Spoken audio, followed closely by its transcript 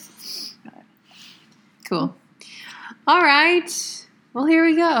Cool. All right. Well, here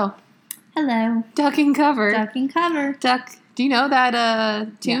we go. Hello. Duck and cover. Duck and cover. Duck. Do you know that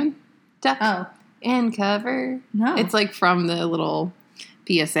tune? Yeah. Duck and cover. No. It's like from the little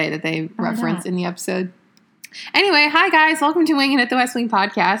PSA that they reference no. in the episode. Anyway, hi guys. Welcome to Winging It, the West Wing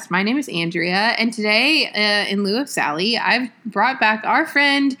podcast. My name is Andrea, and today, in lieu of Sally, I've brought back our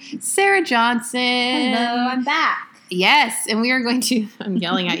friend Sarah Johnson. Hello, I'm back. Yes, and we are going to. I'm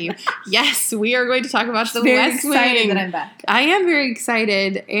yelling at you. Yes, we are going to talk about the Very West excited Wing. that I'm back. I am very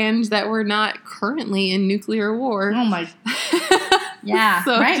excited, and that we're not currently in nuclear war. Oh my. Yeah,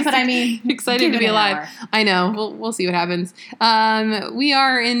 So right. just But I mean, excited give to it be an alive. hour. I know. We'll see what happens. We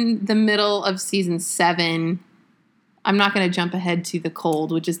are in the middle of season 7. I'm not going to jump ahead to the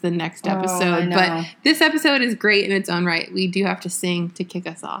cold, which is the next I episode. know. But this episode is great in its own right. We do have to sing to kick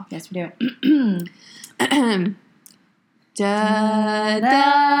us off. Yes, we do. Da da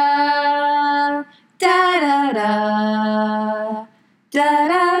da da da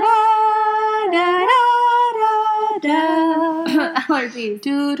da da da. Allergies.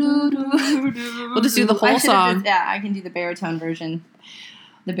 We'll just do the I whole should've song. I can do the baritone version.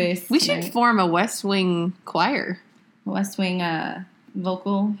 The bass. We should right? form a West Wing choir. West Wing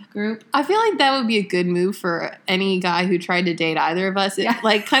vocal group. I feel like that would be a good move for any guy who tried to date either of us. Yeah.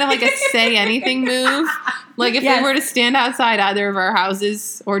 Like kind of like a say anything move. Like if Yes. they were to stand outside either of our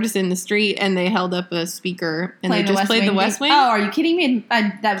houses or just in the street and they held up a speaker and Playing they just played the West Wing. Oh, are you kidding me?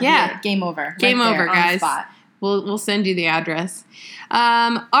 That would be it. Game over. Game Right over, there, on the guys. spot. We'll send you the address.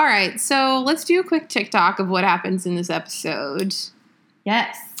 All right, so let's do a quick TikTok of what happens in this episode.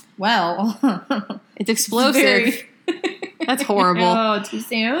 Yes. Well. It's explosive. That's horrible. Oh, too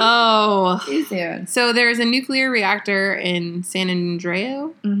soon? Oh. Too soon. So there's a nuclear reactor in San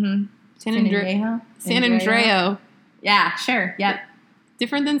Andreo? Mm-hmm. San Andreo. Yeah, sure. Yep.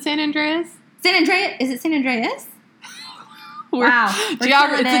 Different than San Andreas? San Andreas? Is it San Andreas? We're Wow. We're It's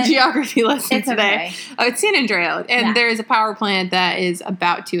killing a geography lesson It's today. okay. Oh, it's San Andreo. And Yeah. there is a power plant that is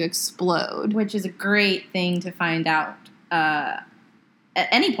about to explode. Which is a great thing to find out at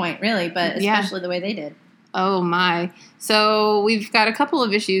any point, really, but Yeah. especially the way they did. Oh, my. So we've got a couple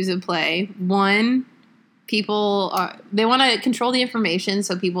of issues at play. One, people, they want to control the information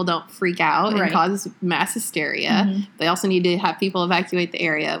so people don't freak out Right. and cause mass hysteria. Mhm. They also need to have people evacuate the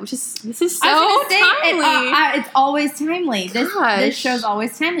area, this is so I was gonna say, timely. it's always timely. Gosh. This show's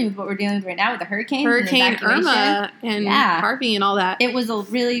always timely with what we're dealing with right now with the hurricanes Hurricane and evacuation. Irma and Yeah. Harvey and all that. It was a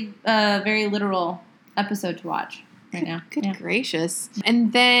really very literal episode to watch right now. Good Yeah. gracious.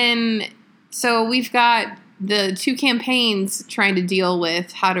 And then, so we've got the two campaigns trying to deal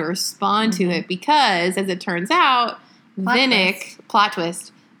with how to respond to Mhm. it because, as it turns out, plot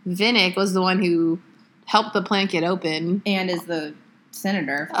twist, Vinnick was the one who helped the plant get open And is the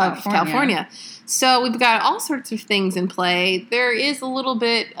senator of California. So we've got all sorts of things in play. There is a little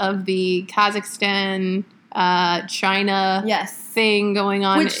bit of the Kazakhstan, China Yes. thing going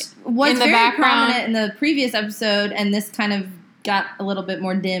on. Which was in the very background. prominent in the previous episode, and this kind of got a little bit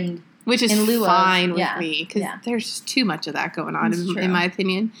more dimmed. Which is in lieu of, fine with yeah, me because yeah. there's just too much of that going on, It's true. in my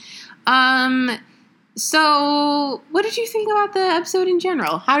opinion. So what did you think about the episode in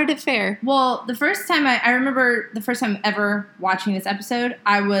general? How did it fare? Well, the first time I remember the first time ever watching this episode,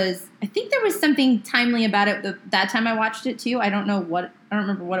 I think there was something timely about it that time I watched it too. I don't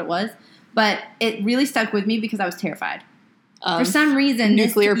remember what it was, but it really stuck with me because I was terrified. For some reason,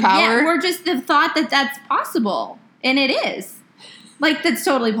 nuclear power? Yeah, or just the thought that that's possible. And it is. Like, that's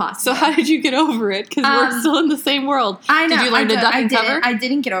totally possible. So how did you get over it? Because we're still in the same world. I know. Did you learn to duck and cover? I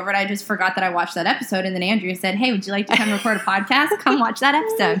didn't get over it. I just forgot that I watched that episode. And then Andrea said, hey, would you like to come record a podcast? Come watch that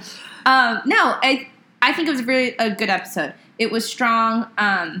episode. No, I think it was a good episode. It was strong.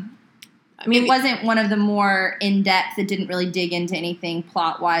 I mean, it wasn't one of the more in-depth. It didn't really dig into anything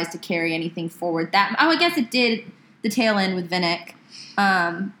plot-wise to carry anything forward. I guess it did the tail end with Vinnick.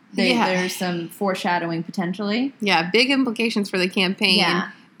 There's some foreshadowing potentially. Yeah, big implications for the campaign.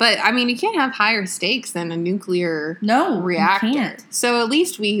 Yeah. But, I mean, you can't have higher stakes than a nuclear reactor. You can't. So at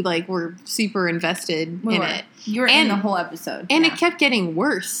least we, were super invested in it. You were in the whole episode. And yeah. it kept getting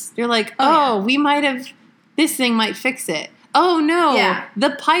worse. They're like, Oh, this thing might fix it. Oh, no, Yeah. the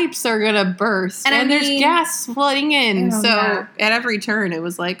pipes are going to burst. And I there's mean- gas flooding in. Oh, so yeah. at every turn, it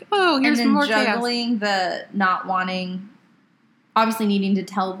was like, oh, here's and then more chaos. juggling the not wanting, obviously needing to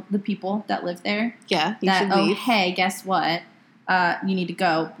tell the people that live there Yeah, you that, should oh, leave. hey, guess what? You need to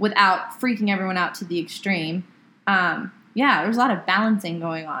go without freaking everyone out to the extreme. Yeah, there's a lot of balancing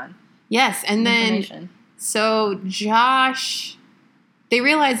going on. Yes, and then, Information. so Josh, they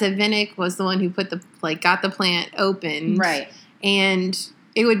realized that Vinnick was the one who got the plant open. Right. And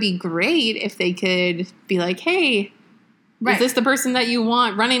it would be great if they could be like, hey, Right. is this the person that you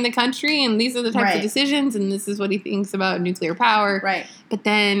want running the country? And these are the types Right. of decisions, and this is what he thinks about nuclear power. Right. But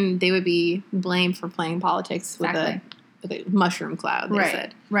then they would be blamed for playing politics Exactly. with a mushroom cloud, they Right.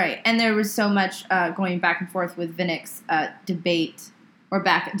 said. Right. And there was so much going back and forth with Vinnick's debate, or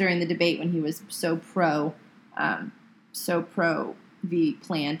back during the debate when he was so pro the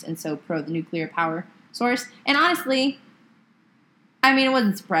plant and so pro the nuclear power source. And honestly, I mean, it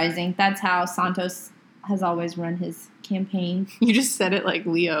wasn't surprising. That's how Santos has always run his campaign. You just said it like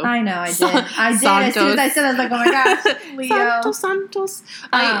Leo. I know, I did. As soon as I said it, I was like, oh my gosh, Leo. Santos.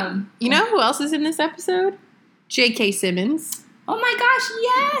 You Yeah. know who else is in this episode? J.K. Simmons. Oh my gosh,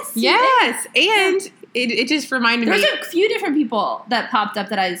 yes. Yes. And it just reminded There's me. a few different people that popped up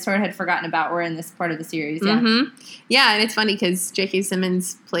that I sort of had forgotten about were in this part of the series. Yeah. Mm-hmm. Yeah, and it's funny because J.K.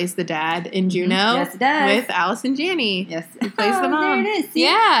 Simmons plays the dad in Juno. Yes, it does. With Allison Janney. Yes. Who plays the mom. There it is. See?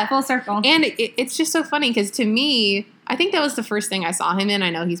 Yeah. Full circle. And it's just so funny because to me, I think that was the first thing I saw him in. I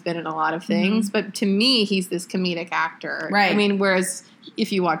know he's been in a lot of things, but to me, he's this comedic actor. Right. I mean, whereas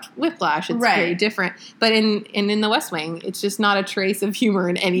if you watch Whiplash, it's Right. very different. But in The West Wing, it's just not a trace of humor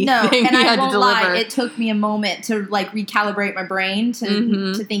in anything No, and he I had to won't deliver. lie. It took me a moment to like recalibrate my brain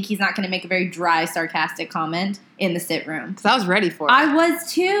to think he's not going to make a very dry, sarcastic comment in the sit room. Because I was ready for it. I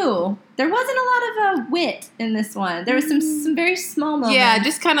was too. There wasn't a lot of wit in this one. There was some very small moments. Yeah,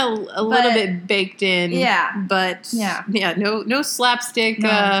 just kind of a little bit baked in. Yeah. But Yeah. no slapstick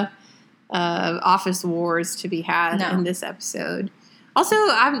No. office wars to be had No. in this episode. Also,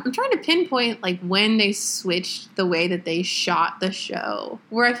 I'm trying to pinpoint like when they switched the way that they shot the show.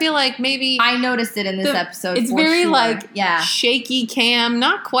 Where I feel like maybe I noticed it in this episode. it's for very sure. like yeah, shaky cam,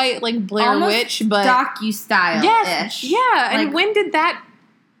 not quite like Blair almost Witch, but docu-style. yes, yeah. And Like, when did that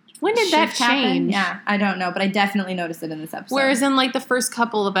shift happen? change? Yeah, I don't know, but I definitely noticed it in this episode. Whereas in like the first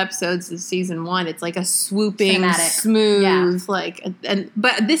couple of episodes of season 1, it's like a swooping, Cinematic. smooth,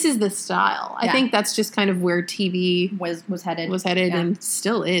 but this is the style. I Yeah. think that's just kind of where TV was headed. yeah. and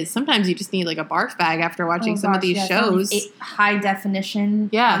still is. Sometimes you just need like a barf bag after watching some of these shows. High definition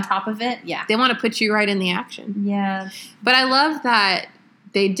Yeah. on top of it. Yeah. They want to put you right in the action. Yeah. But I love that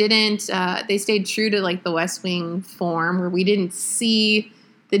they didn't, they stayed true to like the West Wing form where we didn't see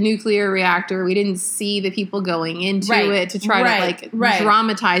the nuclear reactor. We didn't see the people going into it to try to like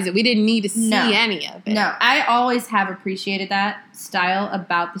dramatize it. We didn't need to see any of it. No, I always have appreciated that style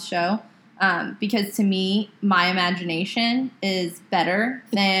about the show because to me, my imagination is better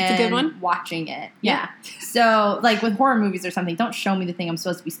than It's a good one. watching it. Yeah. So, like with horror movies or something, don't show me the thing I'm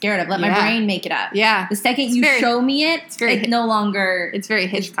supposed to be scared of. Let my Yeah. brain make it up. Yeah. The second It's you very- show me it, very it's no longer. It's very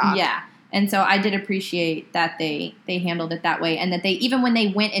Hitchcock. Yeah. And so I did appreciate that they handled it that way, and that they, even when they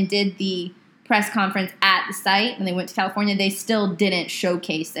went and did the press conference at the site when they went to California, they still didn't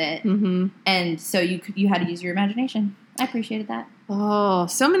showcase it, Mm-hmm. and so you had to use your imagination. I appreciated that. Oh,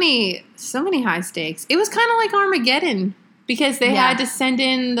 so many high stakes. It was kind of like Armageddon because they had to send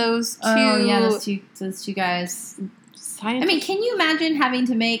in those two. Oh yeah, those two guys. Scientists, I mean, can you imagine having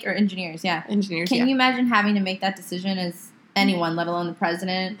to make, or engineers? Yeah, engineers. Can you imagine having to make that decision as anyone, let alone the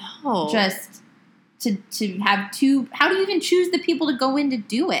president? No. Just to have two. How do you even choose the people to go in to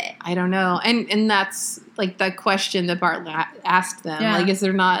do it? I don't know. And that's like that question that Bart asked them. Yeah. Like, is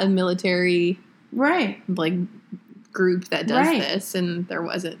there not a military Right. like group that does Right. this? And there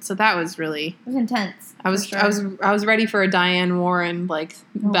wasn't. So that was really. It was intense. I was for sure. I was ready for a Diane Warren like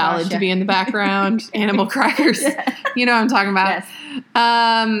Oh, ballad gosh, to yeah. be in the background. Animal Crackers. Yeah. You know what I'm talking about. Yes.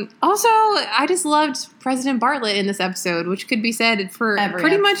 Also, I just loved President Bartlett in this episode, which could be said for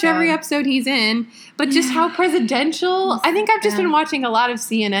pretty much every episode he's in. But just how presidential. I think I've just been watching a lot of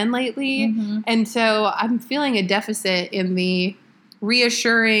CNN lately. Mhm. And so I'm feeling a deficit in the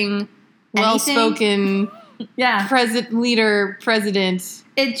reassuring, well-spoken Yeah. president.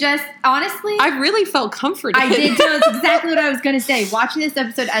 It just, honestly, I really felt comforted. I did too. That's exactly what I was going to say. Watching this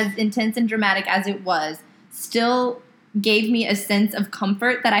episode, as intense and dramatic as it was, still gave me a sense of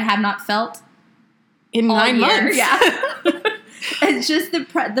comfort that I have not felt in all 9 year. months. Yeah. It's just the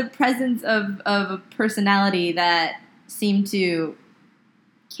presence of a personality that seemed to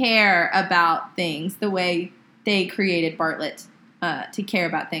care about things the way they created Bartlett to care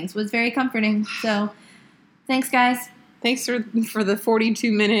about things was very comforting. So, thanks, guys. Thanks for the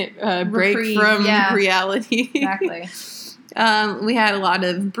 42-minute break Reprieve, from yeah. reality. Exactly. We had a lot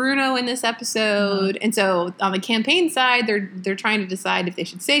of Bruno in this episode, and so on the campaign side, they're trying to decide if they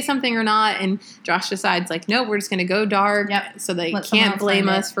should say something or not. And Josh decides like, no, we're just going to go dark, Yep. so they Let someone can't else blame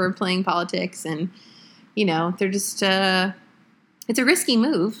find us for playing politics. And they're just it's a risky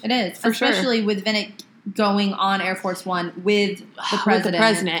move. It is, For sure. especially with Vinnick going on Air Force One with the president. With the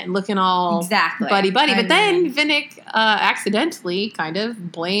president, looking all buddy. But then Vinnick accidentally kind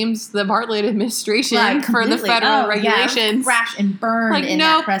of blames the Bartlett administration for the federal regulations. Yeah, crash and burn in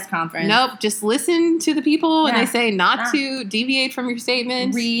that press conference. Nope, just listen to the people and they say not to deviate from your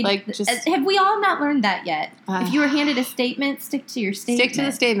statement. Have we all not learned that yet? If you were handed a statement, stick to your statement. Stick to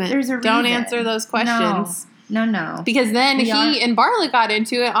the statement. There's a reason. Don't answer those questions. No. Because then he and Bartlett got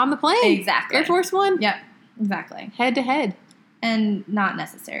into it on the plane. Exactly. Air Force One. Yep. Exactly. Head to head. And not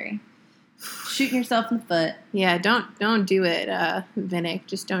necessary. Shooting yourself in the foot. Yeah, don't do it, Vinnick.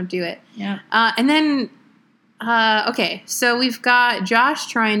 Just don't do it. Yeah. And then, okay, so we've got Josh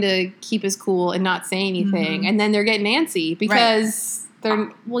trying to keep his cool and not say anything. And then they're getting antsy because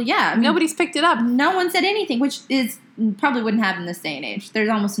they're... well, yeah. Nobody's picked it up. No one said anything, which is... probably wouldn't happen this day and age. There's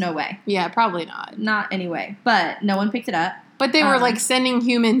almost no way. Yeah, probably not. Not anyway. But no one picked it up. But they were sending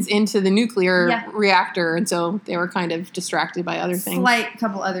humans into the nuclear reactor, and so they were kind of distracted by other things.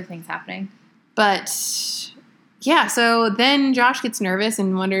 Couple other things happening. But yeah, so then Josh gets nervous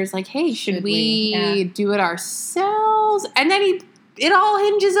and wonders, like, hey, should we do it ourselves? And then it all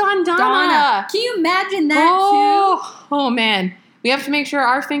hinges on Donna. Can you imagine that too? Oh man. We have to make sure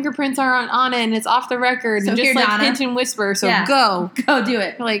our fingerprints are on it and it's off the record. So and just Donna. Hint and whisper. So go. Go do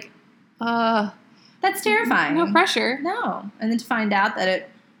it. Like, that's terrifying. No pressure. No. And then to find out that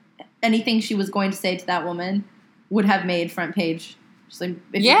anything she was going to say to that woman would have made front page. She's like,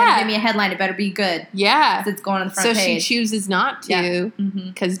 if you're going to give me a headline, it better be good. Yeah. Because it's going on the front page. So she chooses not to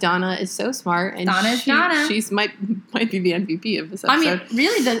because Donna is so smart. And Donna. She might be the MVP of this episode. I mean,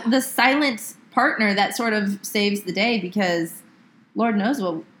 really, the silent partner that sort of saves the day because Lord knows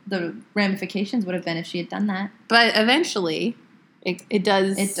what the ramifications would have been if she had done that. But eventually, it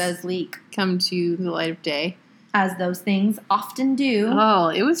does leak. Come to the light of day. As those things often do. Oh,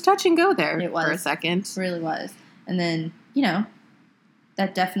 it was touch and go there for a second. It really was. And then,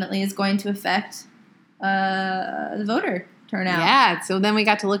 that definitely is going to affect the voter turnout. Yeah, so then we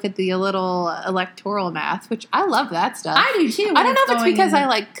got to look at the little electoral math, which I love that stuff. I do too. I don't know if it's because I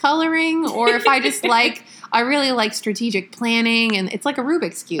like coloring or if I just I really like strategic planning, and it's like a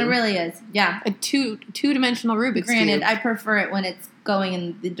Rubik's Cube. It really is, yeah. A two-dimensional Rubik's Cube. Granted, I prefer it when it's going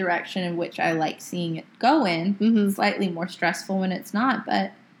in the direction in which I like seeing it go in. Mm-hmm. Slightly more stressful when it's not,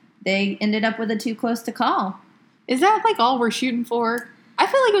 but they ended up with a too close to call. Is that all we're shooting for? I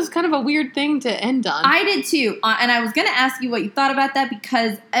feel like it was kind of a weird thing to end on. I did too, and I was going to ask you what you thought about that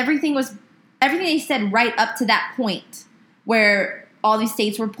because everything they said right up to that point where all these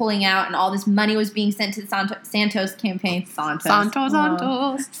states were pulling out and all this money was being sent to the Santos campaign. Santos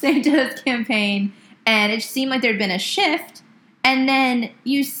campaign, and it seemed like there had been a shift. And then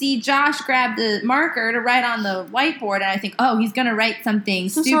you see Josh grab the marker to write on the whiteboard, and I think, he's going to write something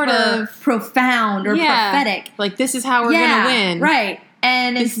super sort of profound or prophetic. Like, this is how we're going to win. Right.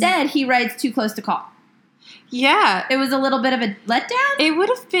 And instead, he writes too close to call. Yeah. It was a little bit of a letdown. It would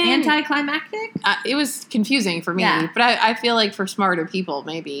have been anticlimactic. It was confusing for me. Yeah. But I feel like for smarter people,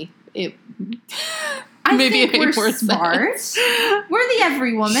 maybe it... I think we're smart. We're the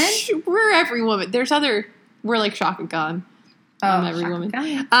every woman. We're every woman. We're like Shaka Khan. Every woman.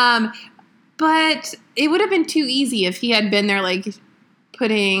 But it would have been too easy if he had been there,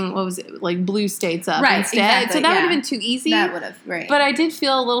 putting, blue states up instead. Exactly, so that would have been too easy. That would have, right. But I did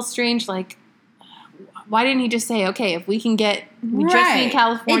feel a little strange, why didn't he just say, okay, if we can get, we just need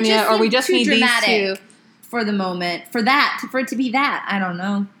California, or we just need these two. For the moment. For it to be that. I don't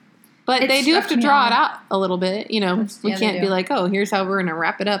know. But they do have to draw it out a little bit. We can't be like, here's how we're going to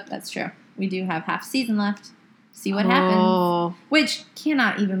wrap it up. That's true. We do have half season left. See what happens. Which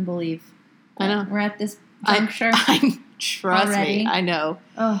cannot even believe. I know. We're at this juncture. Trust me. I know.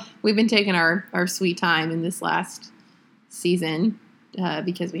 Oh. We've been taking our sweet time in this last season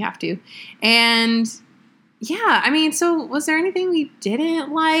because we have to. And yeah, so was there anything we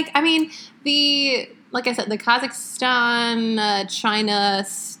didn't like? Like I said, the Kazakhstan, China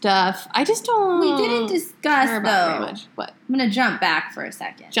stuff, I just don't. We didn't discuss care about very much. What? I'm going to jump back for a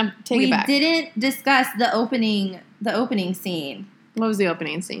second. Take it back. We didn't discuss the opening scene. What was the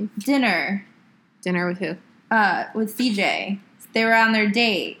opening scene? Dinner. Dinner with who? With CJ. They were on their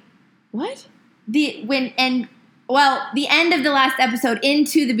date. What? The end of the last episode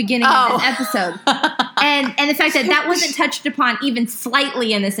into the beginning of this episode. and the fact that wasn't touched upon even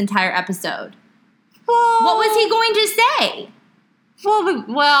slightly in this entire episode. Well, what was he going to say?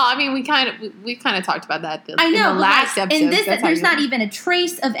 We kind of talked about that. I know, in the last episode. In this, there's not even a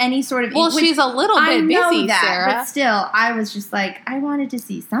trace of any sort of. Well, she's a little bit busy, Sarah. But still, I was just like, I wanted to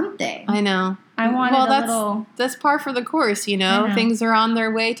see something. I know. I wanted that's par for the course, you know? Things are on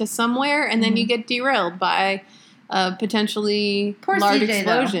their way to somewhere, and then you get derailed by a potentially large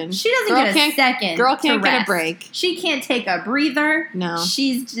explosion. Though. She doesn't get a second. Girl can't get a break. She can't take a breather. No.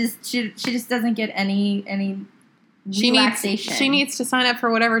 She just doesn't get any relaxation. She needs to sign up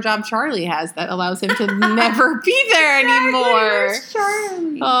for whatever job Charlie has that allows him to never be there anymore.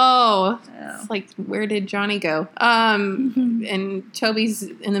 Charlie? Oh. It's like, where did Johnny go? And Toby's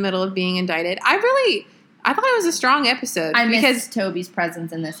in the middle of being indicted. I thought it was a strong episode. I miss Toby's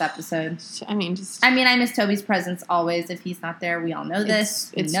presence in this episode. I miss Toby's presence always. If he's not there, we all know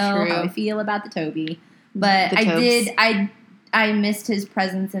this. We know true. how I feel about the Toby. But I missed his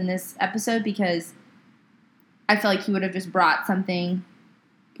presence in this episode because I feel like he would have just brought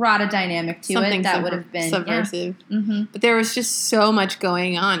a dynamic to it that would have been subversive. Yeah. Mm-hmm. But there was just so much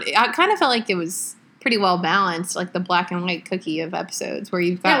going on. I kind of felt like it was pretty well balanced, like the black and white cookie of episodes, where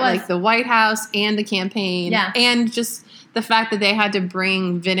you've got like the White House and the campaign, and just the fact that they had to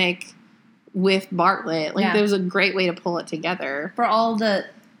bring Vinnick with Bartlett. Like, there was a great way to pull it together. For all the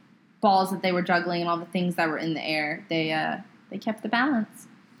balls that they were juggling and all the things that were in the air, they kept the balance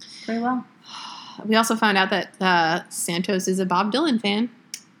pretty well. We also found out that Santos is a Bob Dylan fan.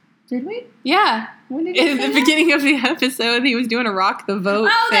 Did we? Yeah. When did in the beginning of the episode, he was doing a rock the vote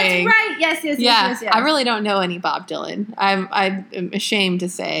thing. Oh, that's right. Yes. I really don't know any Bob Dylan. I'm ashamed to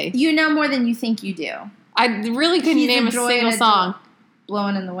say. You know more than you think you do. I really couldn't name a single song.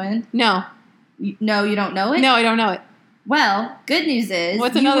 Blowing in the Wind? No. No, you don't know it? No, I don't know it. Well, good news is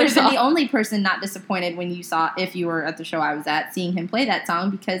What's you another would have been song? the only person not disappointed when you saw, if you were at the show I was at, seeing him play that song,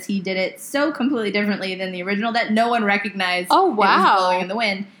 because he did it so completely differently than the original that no one recognized. Oh, wow. It was Blowing in the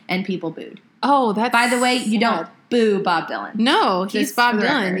Wind, and people booed. Oh, that's By the way, you don't boo Bob Dylan. No, he's Just Bob for the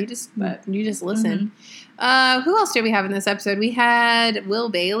Dylan. record. You just listen. Who else did we have in this episode? We had Will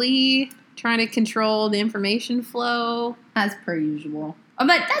Bailey trying to control the information flow. As per usual. But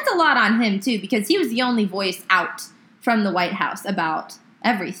that's a lot on him, too, because he was the only voice out from the White House about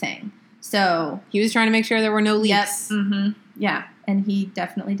everything. So he was trying to make sure there were no leaks. Yep. Mm-hmm. Yeah, and he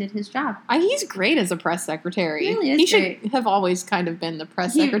definitely did his job. He's great as a press secretary. He really is He great. should have always kind of been the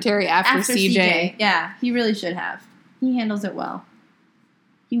press secretary after CJ. Yeah, he really should have. He handles it well.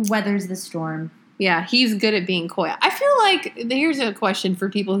 He weathers the storm. Yeah, he's good at being coy. I feel like here's a question for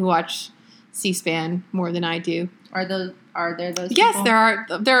people who watch C-SPAN more than I do. Are there those Yes,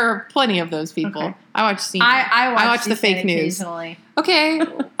 people? there are plenty of those people. Okay. I watch C. I watch the fake news. Occasionally. Okay,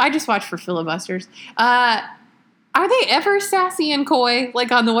 I just watch for filibusters. Are they ever sassy and coy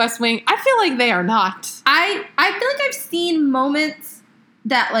like on the West Wing? I feel like they are not. I feel like I've seen moments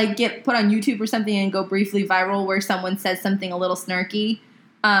that like get put on YouTube or something and go briefly viral where someone says something a little snarky.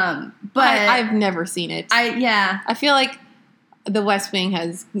 But I've never seen it. I feel like the West Wing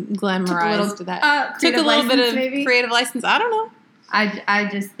has glamorized that. Took a little bit of creative license. I don't know. I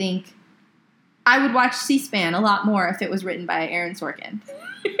just think I would watch C-SPAN a lot more if it was written by Aaron Sorkin.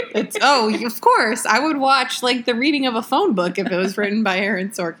 Of course. I would watch like the reading of a phone book if it was written by Aaron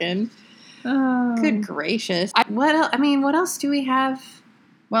Sorkin. Oh. Good gracious. What else do we have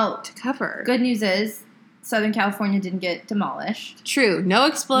to cover? Good news is Southern California didn't get demolished. True. No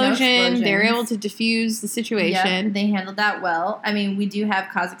explosion. They were able to diffuse the situation. Yep, they handled that well. I mean, we do have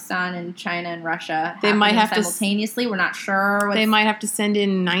Kazakhstan and China and Russia. They might have simultaneously. We're not sure. They might have to send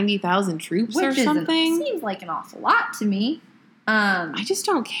in 90,000 troops or something. Seems like an awful lot to me. I just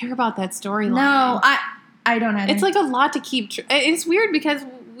don't care about that storyline. No, I don't either. It's like a lot to keep. It's weird because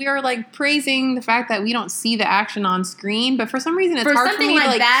we are like praising the fact that we don't see the action on screen, but for some reason it's hard for me to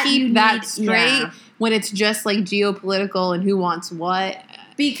like keep that straight when it's just like geopolitical and who wants what.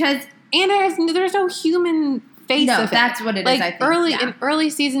 Because there's no human face of it. That's what it is, I think. In early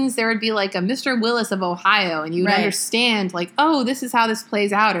seasons there would be like a Mr. Willis of Ohio and you would understand like, oh, this is how this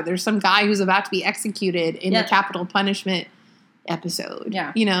plays out, or there's some guy who's about to be executed in the capital punishment episode.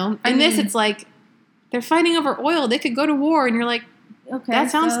 Yeah. You know? This it's like they're fighting over oil. They could go to war and you're like, okay,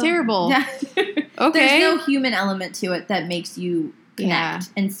 that sounds terrible. Yeah. Okay. There's no human element to it that makes you connect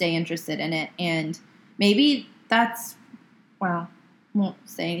and stay interested in it. And maybe that's, won't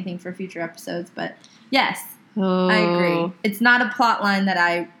say anything for future episodes, but yes, I agree. It's not a plot line that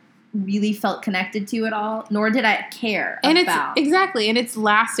I really felt connected to at all, nor did I care about. And it's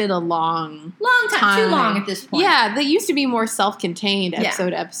lasted a long time. Too long at this point. Yeah, they used to be more self-contained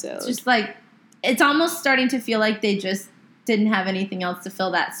episodes. It's just like, it's almost starting to feel like they just didn't have anything else to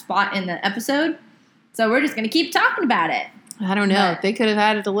fill that spot in the episode. So we're just going to keep talking about it. I don't know. They could have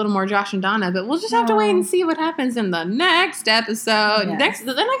added a little more Josh and Donna, but we'll just have to wait and see what happens in the next episode. Yes.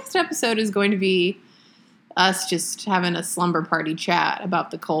 The next episode is going to be us just having a slumber party chat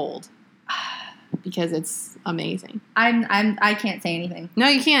about the cold. because it's amazing. I can't say anything. No,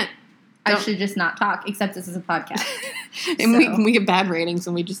 you can't. I should just not talk, except this is a podcast. And we get bad ratings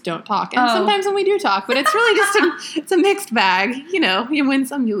when we just don't talk. And sometimes when we do talk, but it's really just it's a mixed bag. You know, you win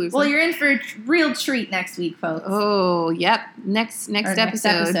some, you lose some. Well, you're in for a real treat next week, folks. Oh, yep. Next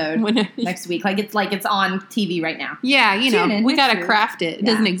episode. Next week. Like it's on TV right now. Yeah, you know, we got to craft it. It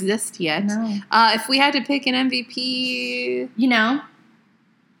doesn't exist yet. No. If we had to pick an MVP... You know,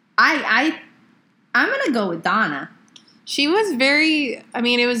 I'm going to go with Donna. She was very. I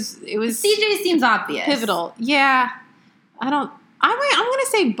mean, it was. CJ seems obvious. Pivotal. Yeah. I'm going to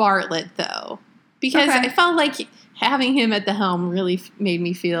say Bartlett though, because I felt like having him at the helm really made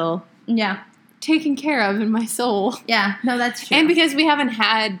me feel taken care of in my soul. Yeah. No, that's true. And because we haven't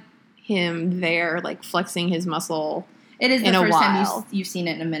had him there, like flexing his muscle. It is the first time you've seen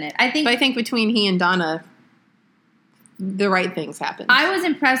it in a minute. I think between he and Donna, the right things happen. I was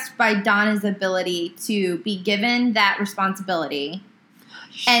impressed by Donna's ability to be given that responsibility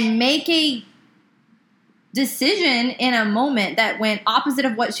and make a decision in a moment that went opposite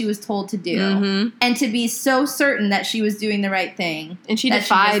of what she was told to do, and to be so certain that she was doing the right thing. And she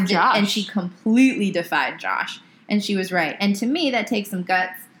defied Josh. And she completely defied Josh. And she was right. And to me, that takes some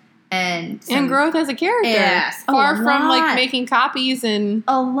guts. And growth as a character. Yes. Far from like making copies and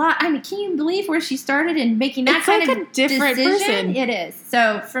a lot. I mean, can you believe where she started in making that kind of a different decision? person? It is.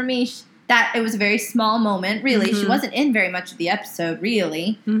 So for me, that it was a very small moment. Really, she wasn't in very much of the episode.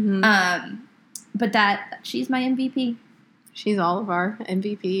 Really, but she's my MVP. She's all of our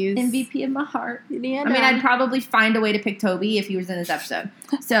MVPs. MVP in my heart. Yeah, I mean, I'd probably find a way to pick Toby if he was in this episode.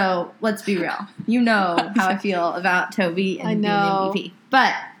 So let's be real. You know how I feel about Toby and being MVP,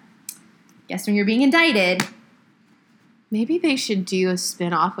 but. Guess when you're being indicted. Maybe they should do a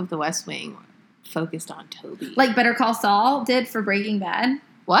spin-off of The West Wing focused on Toby. Like Better Call Saul did for Breaking Bad.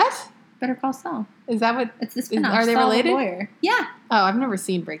 What? Better Call Saul. Is that what? It's the spin-off. Are they Saul related? The lawyer. Yeah. Oh, I've never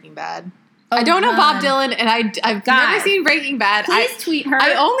seen Breaking Bad. Oh, I don't know Bob Dylan, and I've never seen Breaking Bad. Please tweet her.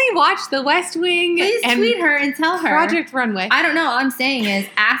 I only watched The West Wing. Please tweet her and tell her. Project Runway. I don't know. All I'm saying is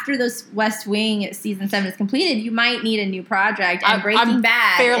after this West Wing season 7 is completed, you might need a new project. And Breaking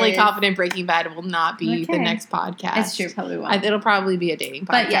Bad. I'm fairly confident Breaking Bad will not be the next podcast. It's true. Probably won't. It'll probably be a dating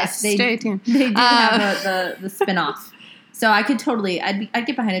podcast. But yes, stay tuned. They do have the spinoff. So I could totally. I'd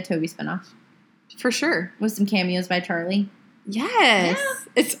get behind a Toby spinoff. For sure. With some cameos by Charlie. Yes.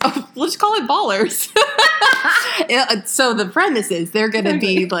 Yeah. We'll just call it Ballers. So the premise is they're going to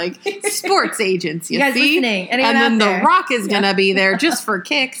be like sports agents, you guys see? Listening? And then The Rock is going to be there just for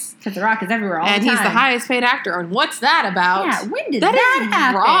kicks. Because The Rock is everywhere all the time. And he's the highest paid actor. And what's that about? Yeah, when did that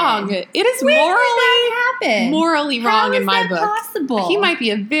happen? Wrong. It is morally wrong in my book. Possible? He might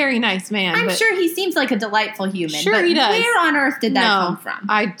be a very nice man. I'm sure he seems like a delightful human. Sure he does. Where on earth did that come from?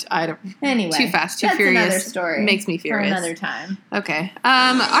 I don't. Anyway. Too Fast, Too Furious. Another story. Makes me furious. For another time. Okay.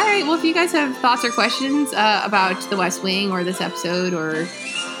 All right. Well, if you guys have thoughts or questions about The West Wing or this episode or...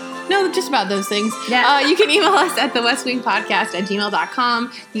 No, just about those things. Yeah. You can email us at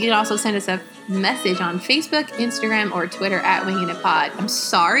thewestwingpodcast@gmail.com. You can also send us a message on Facebook, Instagram, or Twitter at WingingItPod. I'm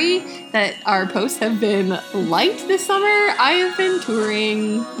sorry that our posts have been light this summer. I have been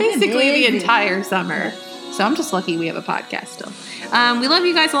touring basically the entire summer. So I'm just lucky we have a podcast still. We love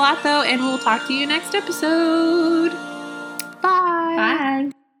you guys a lot, though, and we'll talk to you next episode. Bye.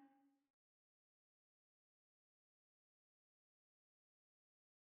 Bye.